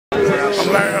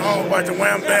Larry Holmes watching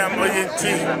Wham Bam on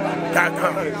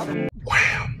ENT.com.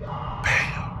 Wham Bam.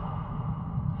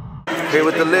 Here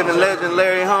with the living legend,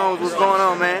 Larry Holmes. What's going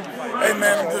on, man? Hey,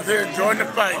 man, I'm just here enjoying the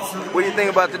fights. What do you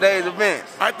think about today's event?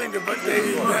 I think the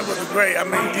today's event was great. I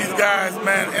mean, these guys,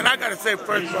 man, and I got to say,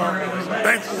 first of all,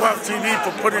 thanks to Wealth TV for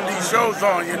putting these shows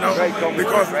on, you know,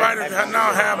 because fighters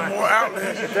now have more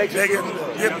outlets. They can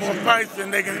get more fights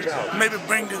and they can maybe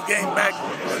bring this game back.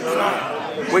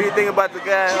 What do you think about the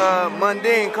guy,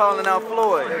 Mundine, calling out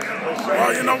Floyd?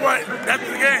 Well, you know what? That's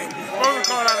the game. Floyd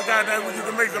called out a guy that you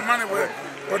can make some money with.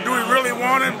 But do we really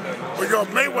want him? Well,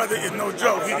 Mayweather is no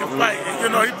joke. He can fight. And, you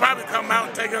know, he probably come out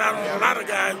and take it out on a lot of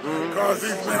guys because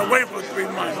he's been away for 3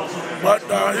 months. But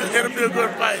it'll be a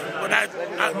good fight. But I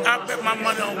bet my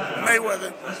money on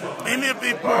Mayweather. Even if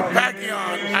he fought Pacquiao,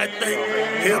 I think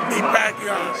he'll beat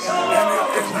Pacquiao.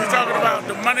 And if you're talking about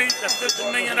the money, the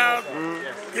 $50 million,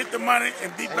 get the money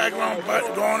and beat Pacquiao,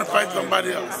 go on and fight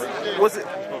somebody else. What's it?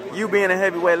 You being a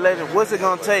heavyweight legend, what's it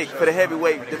going to take for the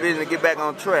heavyweight division to get back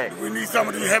on track? We need some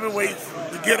of these heavyweights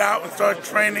to get out and start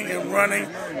training and running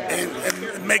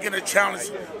and making a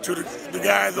challenge to the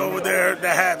guys over there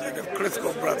that have it, the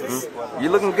Klitschko brothers.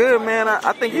 You're looking good, man.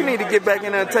 I think you need to get back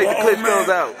in there and take the Klitschkos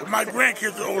out. My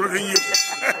grandkids are older than you.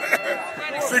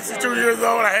 62 years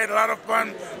old. I had a lot of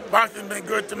fun. Boxing's been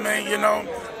good to me, you know.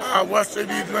 West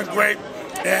TV's been great.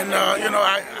 And, you know,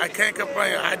 I can't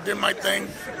complain. I did my thing.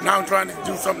 Now I'm trying to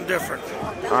do something different.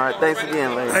 All right. Thanks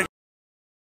again, Larry.